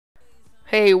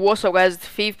Hey, what's up guys, it's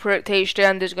FIFA Project HD,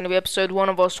 and this is going to be episode 1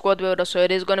 of our squad builder, so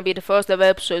it is going to be the first ever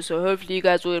episode, so hopefully you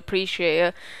guys will appreciate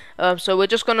it. So we're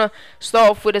just going to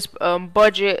start off with this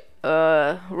budget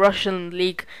Russian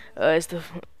league. It's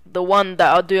the one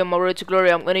that I'll do in my Road to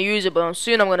Glory. I'm going to use it, but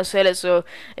soon I'm going to sell it, so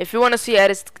if you want to see how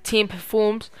this team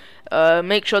performs,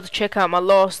 make sure to check out my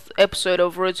last episode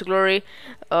of Road to Glory.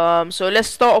 So let's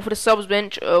start off with the subs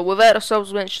bench. Without the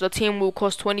subs bench, the team will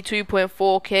cost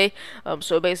 22.4k.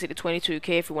 So basically 22k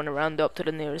if you want to round up to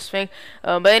the nearest thing.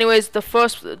 But anyways,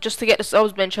 just to get the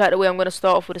subs bench out of the way, I'm going to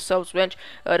start off with the subs bench.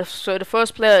 So the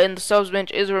first player in the subs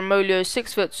bench is Romolio,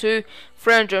 6'2",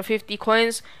 350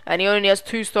 coins, and he only has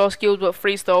 2-star skills but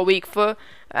 3-star weak foot.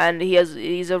 And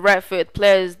he's a right-footed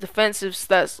player. His defensive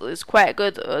stats is quite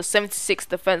good, 76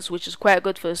 defense, which is quite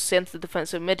good for a centre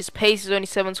defensive mid. His pace is only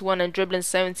 71 and dribbling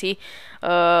 70.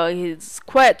 He's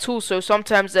quite tall, so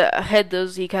sometimes at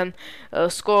headers he can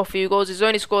score a few goals. He's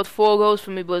only scored 4 goals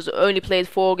for me, but he's only played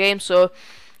 4 games, so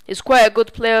he's quite a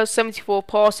good player. 74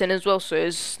 passing as well, so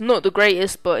it's not the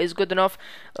greatest, but it's good enough.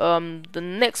 The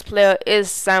next player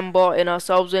is Samba in our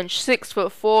subs bench,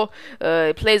 6'4".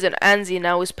 He plays in Anzi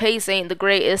now. His pace ain't the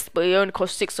greatest, but he only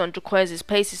costs 600 coins. His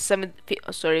pace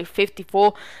is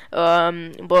 54.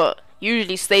 But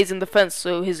usually stays in defense,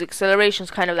 so his acceleration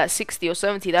is kind of like 60 or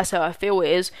 70. That's how I feel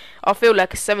it is. I feel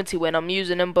like it's 70 when I'm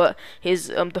using him, but his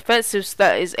defensive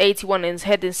stat is 81 and his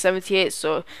head is 78.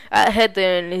 So at head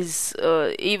then his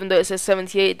even though it says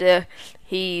 78 there,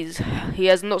 he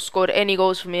has not scored any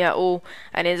goals for me at all,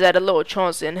 and he's had a lot of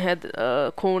chance in head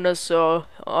corners, so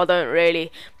I don't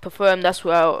really prefer him. That's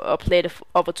why I'll play the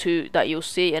other two that you'll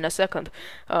see in a second.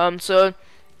 So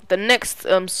the next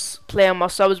player on my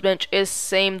subs bench is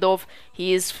Samedov.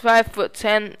 He is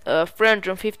 5'10",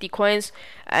 350 coins,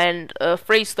 and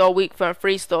 3-star weak foot and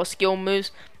 3-star skill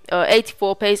moves.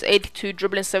 84 pace, 82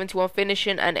 dribbling, 71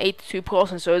 finishing, and 82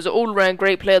 passing. So he's an all-round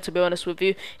great player, to be honest with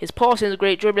you. His passing is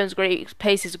great, dribbling is great, his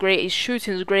pace is great, his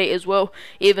shooting is great as well,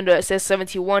 even though it says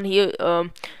 71 here.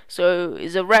 So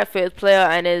he's a right-footed player,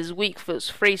 and his weak foot's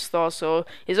 3-star. So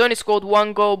he's only scored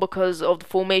 1 goal because of the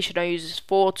formation I use is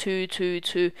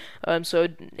 4-2-2-2. So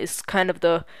it's kind of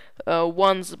the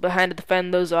ones behind the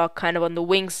defenders are kind of on the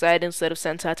wing side instead of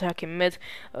centre attacking mid.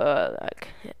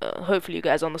 Hopefully you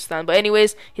guys understand. But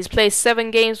anyways, he's played 7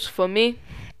 games for me,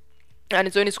 and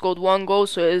he's only scored 1 goal,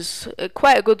 so he's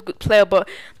quite a good player, but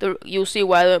you'll see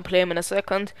why I don't play him in a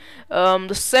second.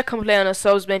 The second player on the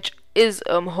subs bench is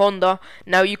Honda.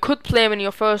 Now you could play him in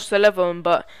your first 11,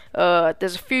 but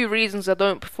there's a few reasons I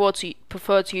don't prefer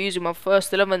to use him on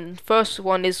first 11. First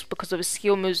one is because of his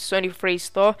skill moves. It's only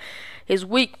 3-star. His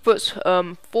weak foot's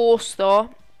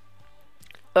 4-star.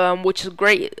 Which is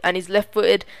great, and he's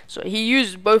left-footed, so he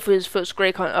uses both of his foots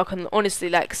great. I can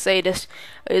honestly say this.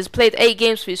 He's played 8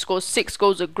 games, so he scored 6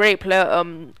 goals. A great player.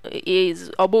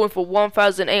 I bought him for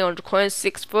 1,800 coins.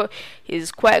 6 foot.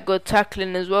 He's quite good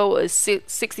tackling as well. Is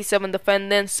 67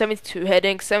 defending, 72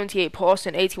 heading, 78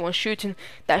 passing, 81 shooting.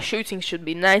 That shooting should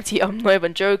be 90. I'm not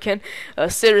even joking.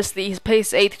 Seriously, his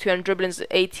pace 82 and dribbling is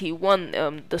 81.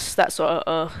 The stats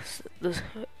are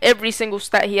every single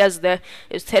stat he has there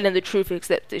is telling the truth,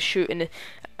 except his shooting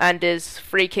and his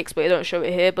free kicks, but they don't show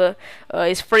it here. But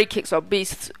his free kicks are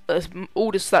beasts.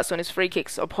 All the stats on his free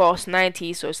kicks are past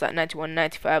 90, so it's like 91,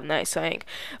 95, 90 something.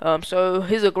 So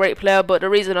he's a great player, but the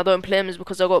reason I don't play him is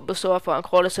because I got Basofa and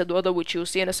Carlos Eduardo, which you'll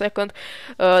see in a second.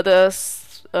 The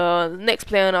next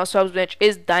player on our subs bench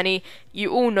is Danny.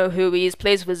 You all know who he is.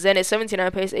 Plays for Zenit,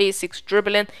 79 pace, 86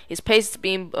 dribbling. His pace is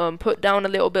being put down a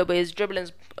little bit, but his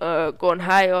dribbling's gone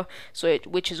higher,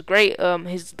 which is great.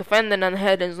 His defending and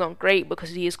heading is not great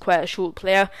because he is quite a short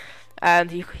player,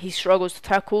 and he struggles to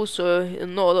tackle, so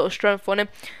not a lot of strength on him.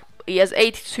 He has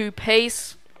 82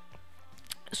 pace.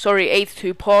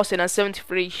 82 passing and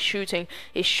 73 shooting.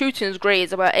 His shooting is great.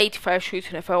 It's about 85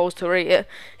 shooting if I was to rate it.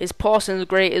 His passing is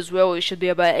great as well. It should be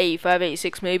about 85,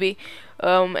 86 maybe.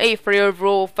 83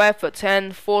 overall,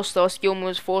 5'10", 4-star skill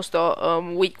moves, 4-star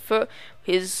weak foot.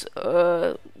 His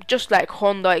just like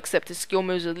Honda, except his skill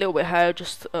moves are a little bit higher,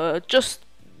 just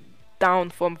down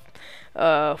from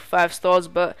 5 stars.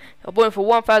 But I bought him for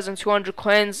 1,200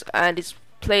 coins, and he's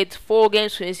played 4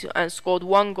 games for us and scored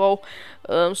 1 goal.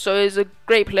 So he's a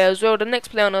great player as well. The next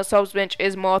player on our subs bench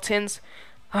is Martins.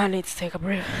 I need to take a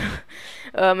breath.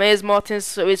 Here's Martins.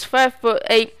 So he's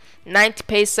 5'8", 90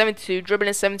 pace, 72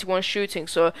 dribbling, 71 shooting.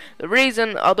 So the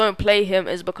reason I don't play him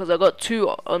is because I got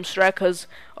two strikers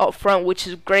up front, which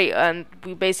is great, and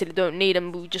we basically don't need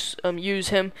him. We just use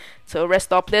him to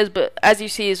rest our players. But as you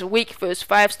see, he's weak foot is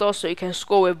 5-star, so he can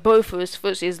score with both of his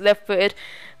foot. So he's left-footed,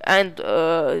 and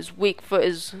his weak foot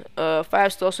is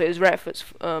 5-star, so his right foot's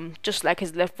just like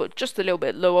his left foot, just a little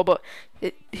bit lower. But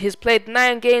he's played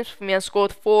 9 games for me and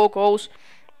scored 4 goals.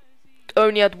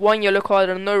 Only had 1 yellow card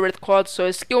and no red card, so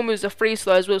his skill moves are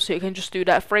 3-star as well, so you can just do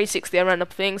that 360 and random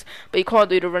things, but you can't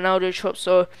do the Ronaldo chop.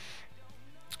 So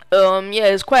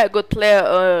yeah, he's quite a good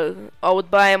player. I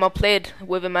would buy him. I played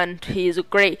with him and he is a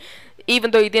great.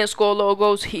 Even though he didn't score a lot of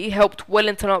goals, he helped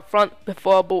Wellington up front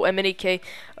before I bought MNK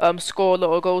score a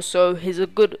lot of goals, so he's a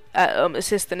good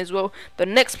assistant as well. The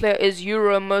next player is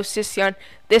Euro Mosisian.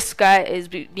 This guy is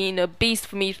being a beast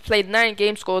for me. He's played 9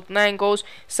 games, scored 9 goals,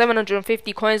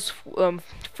 750 coins,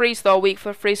 3-star weak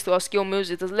for 3-star skill moves.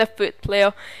 He's a left-foot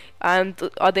player, and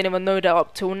I didn't even know that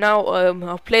up till now.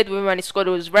 I've played with him and he scored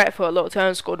with his right foot a lot of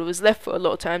times, scored with his left foot a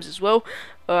lot of times as well.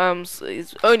 So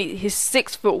he's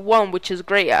 6'1", which is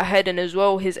great at heading as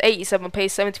well. His 87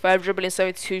 pace, 75 dribbling,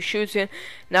 72 shooting.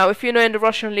 Now, if you know, in the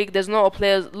Russian league, there's not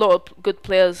a lot of good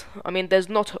players. I mean, there's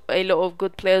not a lot of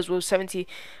good players with 70,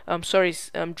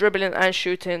 dribbling and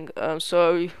shooting.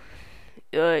 So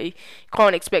you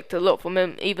can't expect a lot from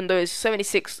him, even though he's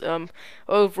 76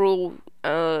 overall.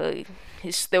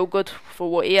 He's still good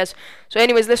for what he has. So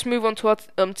anyways, let's move on to our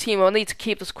team. I need to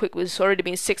keep this quick. It's already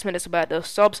been 6 minutes about the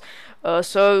subs.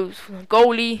 So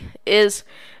goalie is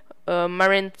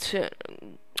Julian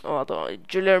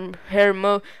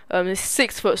Hermo. He's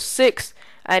 6'6",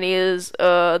 and he is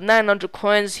 900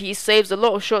 coins. He saves a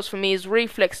lot of shots for me. His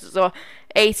reflexes are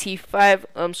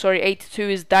 82.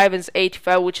 His diving's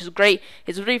 85, which is great.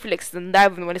 His reflexes and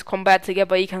diving, when it's combined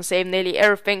together, he can save nearly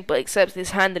everything, but except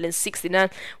his handling 69.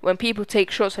 When people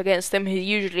take shots against him, he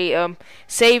usually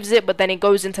saves it, but then it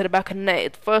goes into the back of the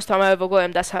net. The first time I ever got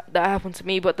him, that happened to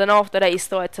me. But then after that, he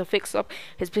started to fix up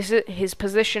his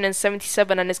position in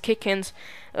 77 and his kickings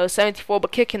 74.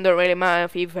 But kicking don't really matter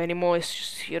for FIFA anymore. It's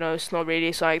just, it's not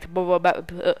really something to bother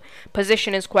about.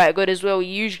 Position is quite good as well. He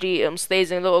usually stays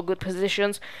in a lot of good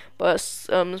positions, but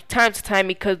time to time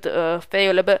he could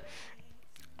fail a bit.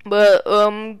 But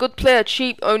good player,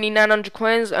 cheap, only 900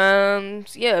 coins,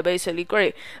 and yeah, basically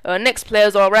great. Next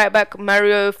players are right back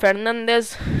Mario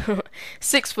Fernandez,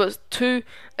 6'2",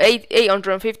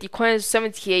 850 coins,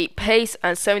 78 pace,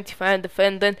 and 75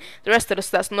 defending. The rest of the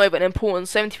stats not even important.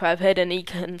 75 head, and he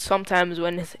can sometimes,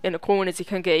 when he's in the corners, he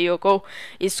can get you a goal.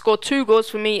 He's scored 2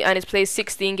 goals for me, and he's played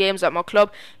 16 games at my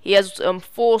club. He has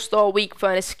 4-star weak foot,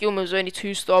 and his skill move is only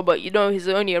 2-star, but he's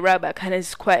only a right back, and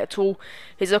he's quite a tool.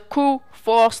 He's a cool,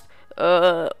 fast,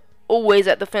 always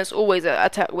at defense, always at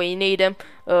attack when you need him.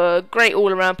 Great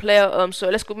all-around player. So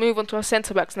let's move on to our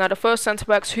centre backs now. The first centre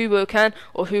back's Hugo Can,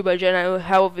 or Hugo Geno,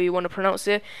 however you want to pronounce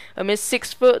it. He's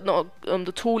 6 foot, not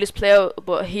the tallest player,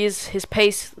 but his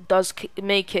pace does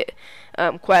make it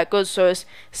quite good. So it's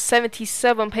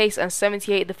 77 pace and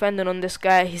 78 defending on this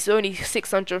guy. He's only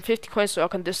 650 coins, so I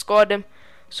can discard him.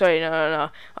 Sorry,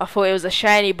 no. I thought it was a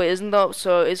shiny, but it's not.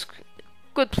 So it's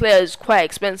good player. Is quite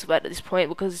expensive at this point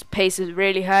because his pace is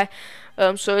really high.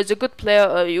 So he's a good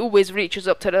player. He always reaches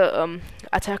up to the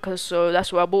attackers, so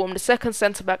that's why I bought him. The second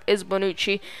centre back is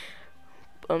Bonucci.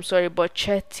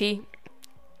 Bochetti,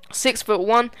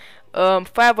 6'1",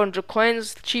 500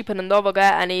 coins, cheaper than the other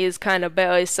guy, and he is kind of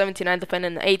better. He's 79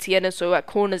 defending and 80 heading, so at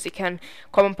corners he can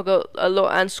come up a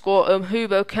lot and score.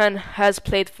 Hugo Can has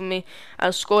played for me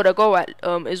and scored a goal at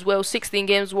as well. 16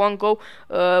 games, 1 goal.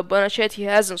 Bonachetti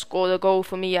hasn't scored a goal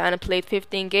for me yet and played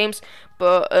 15 games,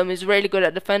 but he's really good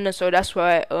at defending, so that's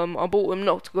why I bought him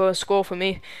not to go and score for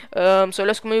me. So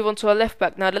let's move on to our left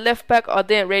back. Now the left back, I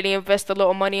didn't really invest a lot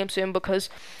of money into him because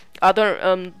I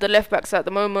don't. The left backs at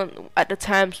the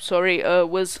time,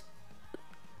 was,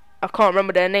 I can't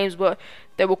remember their names, but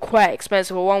they were quite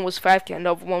expensive. One was 5k and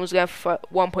the other one was going for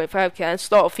 1.5k. And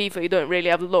start of FIFA, you don't really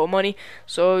have a lot of money,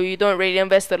 so you don't really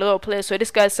invest in a lot of players. So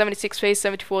this guy's 76 pace,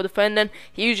 74 defending.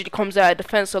 He usually comes out at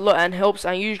defense a lot and helps,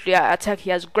 and usually at attack he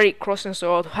has great crossing,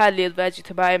 so I'd highly advise you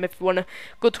to buy him if you want a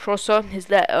good crosser. He's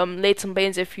like Leighton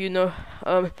Baines, if you know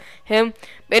him.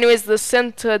 But anyways, the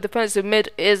centre defensive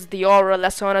mid is Diarra,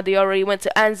 Lassana Diarra. He went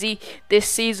to Anzi this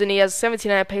season. He has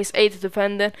 79 pace, 80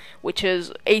 defending, which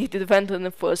is 80 defending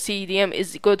for a CDM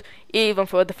is good. Even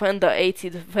for a defender, 80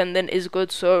 defending is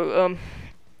good. So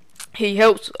He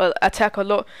helps attack a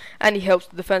lot, and he helps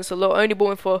the defense a lot. Only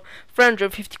bought him for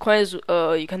 350 coins.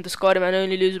 You can discard him and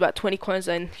only lose about 20 coins,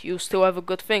 and you still have a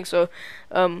good thing. So,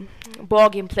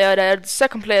 bargain player there. The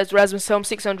second player is Rasmus Helm,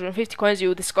 650 coins.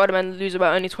 You discard him and lose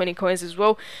about only 20 coins as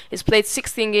well. He's played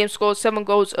 16 games, scored 7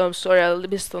 goals. Sorry, I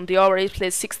missed on the RA. He's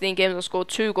played 16 games and scored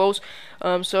 2 goals.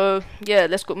 So yeah,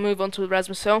 let's move on to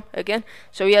Rasmus Helm again.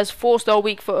 So he has 4-star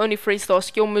weak for only 3-star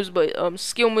skill moves, but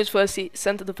skill moves for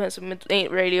centre defensive mid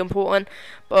ain't really important.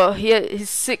 But he's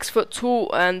 6 foot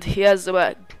tall and he has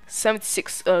about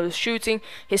 76 shooting.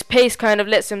 His pace kind of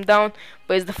lets him down,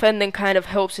 but his defending kind of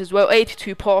helps as well.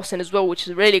 82 passing as well, which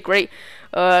is really great.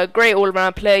 Great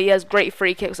all-around player. He has great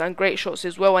free kicks and great shots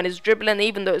as well. And his dribbling,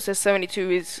 even though it says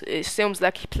 72, it seems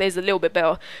like he plays a little bit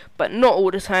better, but not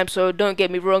all the time. So don't get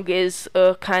me wrong, it is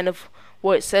kind of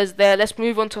what it says there. Let's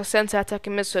move on to a centre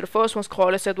attacking mid. So the first one's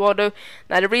Carlos Eduardo.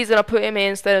 Now the reason I put him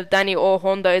in instead of Danny or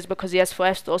Honda is because he has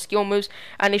 5-star skill moves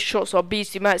and his shots are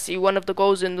beast. You might see one of the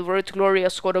goals in the Road to Glory. I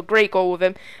scored a great goal with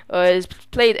him. He's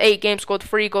played 8 games, scored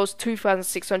 3 goals,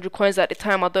 2,600 coins at the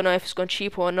time. I don't know if it's gone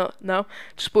cheaper or not now.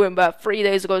 Just bought him about 3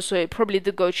 days ago, so it probably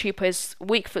did go cheaper. His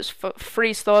weak foot's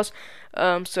 3 stars.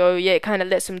 So yeah, it kind of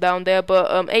lets him down there.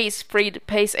 But 83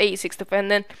 pace, 86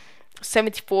 defending,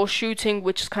 74 shooting,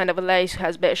 which is kind of a lie. He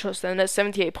has better shots than that.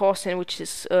 78 passing, which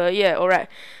is yeah, alright.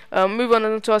 Move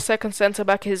on to our second centre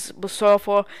back is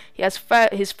Mustafa. He has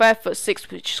he's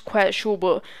 5'6", which is quite short,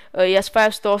 but he has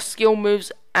 5-star skill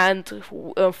moves and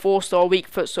 4-star weak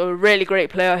foot, so a really great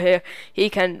player here. He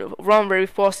can run very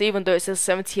fast, even though it says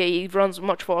 78, he runs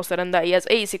much faster than that. He has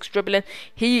 86 dribbling.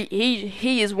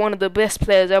 He is one of the best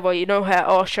players ever. You know how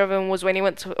Arshavin was when he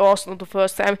went to Arsenal the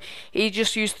first time. He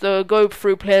just used to go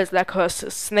through players like a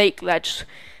snake, like just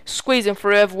squeezing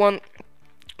through everyone.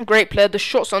 Great player. The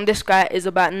shots on this guy is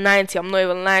about 90. I'm not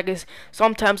even lying.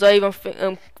 Sometimes I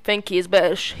even think he is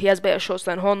better. He has better shots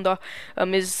than Honda.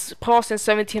 His passing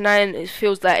 79. It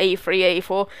feels like 83,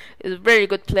 84. He's a very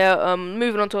good player.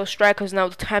 Moving on to our strikers now.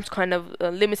 The time's kind of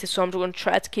limited, so I'm just going to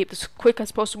try to keep this quick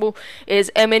as possible.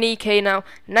 Is MNEK now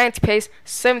 90 pace,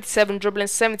 77 dribbling,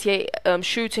 78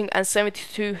 shooting, and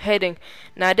 72 heading.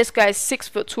 Now this guy is 6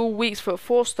 foot tall, weak for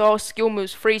 4-star, skill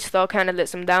moves 3-star, kind of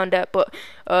lets him down there, but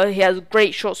he has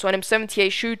great shots on him. 78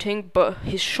 shooting, but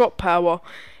his shot power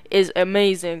is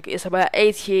amazing. It's about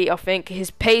 88, I think. His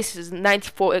pace is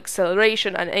 94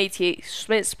 acceleration and 88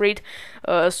 sprint speed.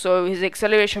 So his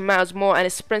acceleration matters more, and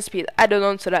his sprint speed added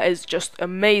on to that is just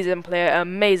amazing player.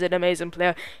 Amazing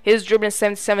player. His dribbling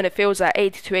 77. It feels like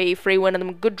 82, 83. One of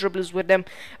them good dribblers with them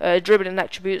dribbling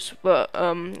attributes, but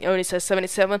it only says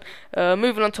 77.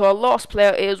 Moving on to our last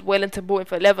player is Wellington. Bought him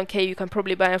for 11k. You can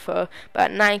probably buy him for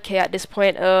about 9k at this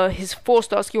point. His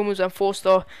 4-star skill moves and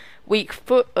 4-star weak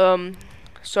foot.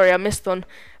 Sorry, I missed on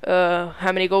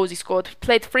how many goals he scored. He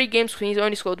played 3 games, he's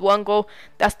only scored 1 goal.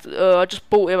 That's I just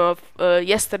bought him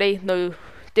yesterday, no,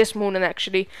 this morning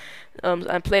actually,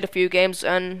 and played a few games,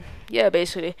 and yeah,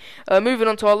 basically. Moving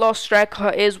on to our last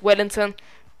striker is Wellington.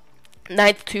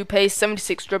 92 pace,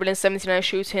 76 dribbling, 79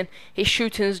 shooting. His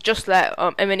shooting is just like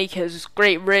MNEK's. It's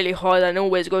great, really hard, and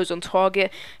always goes on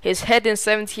target. His heading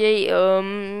 78.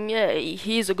 Yeah,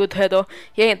 he's a good header.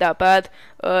 He ain't that bad.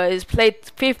 He's played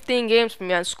 15 games for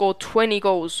me and scored 20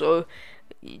 goals. So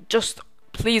just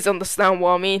please understand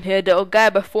what I mean here. The guy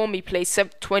before me played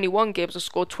 21 games and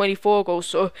scored 24 goals.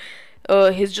 So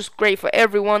he's just great for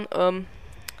everyone.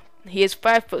 He is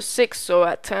 5'6", so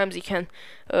at times he can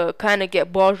kind of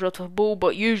get barged out of the ball,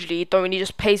 but usually he don't. He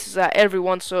just paces at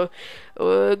everyone. So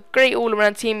great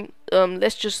all-around team. Let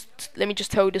me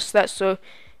just tell you the stats. So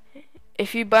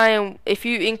if you buy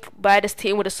this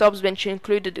team with a subs bench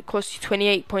included, it costs you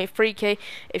 28.3k.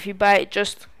 If you buy it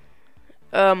just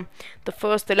the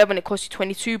first 11, it costs you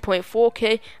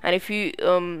 22.4k, and if you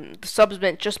the subs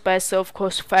bench just by itself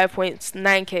costs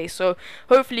 5.9k. So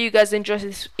hopefully you guys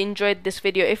enjoyed this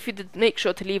video. If you did, make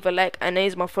sure to leave a like, and it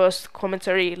is my first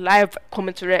commentary, live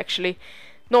commentary actually,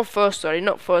 not first,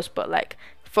 but like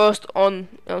first on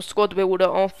Squad Builder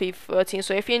on FIFA 13.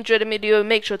 So if you enjoyed the video,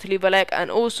 make sure to leave a like,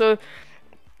 and also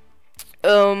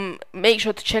make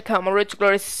sure to check out my Road to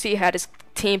Glory to see how this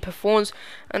team performs.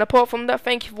 And apart from that,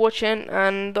 thank you for watching,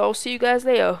 and I'll see you guys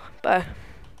later. Bye.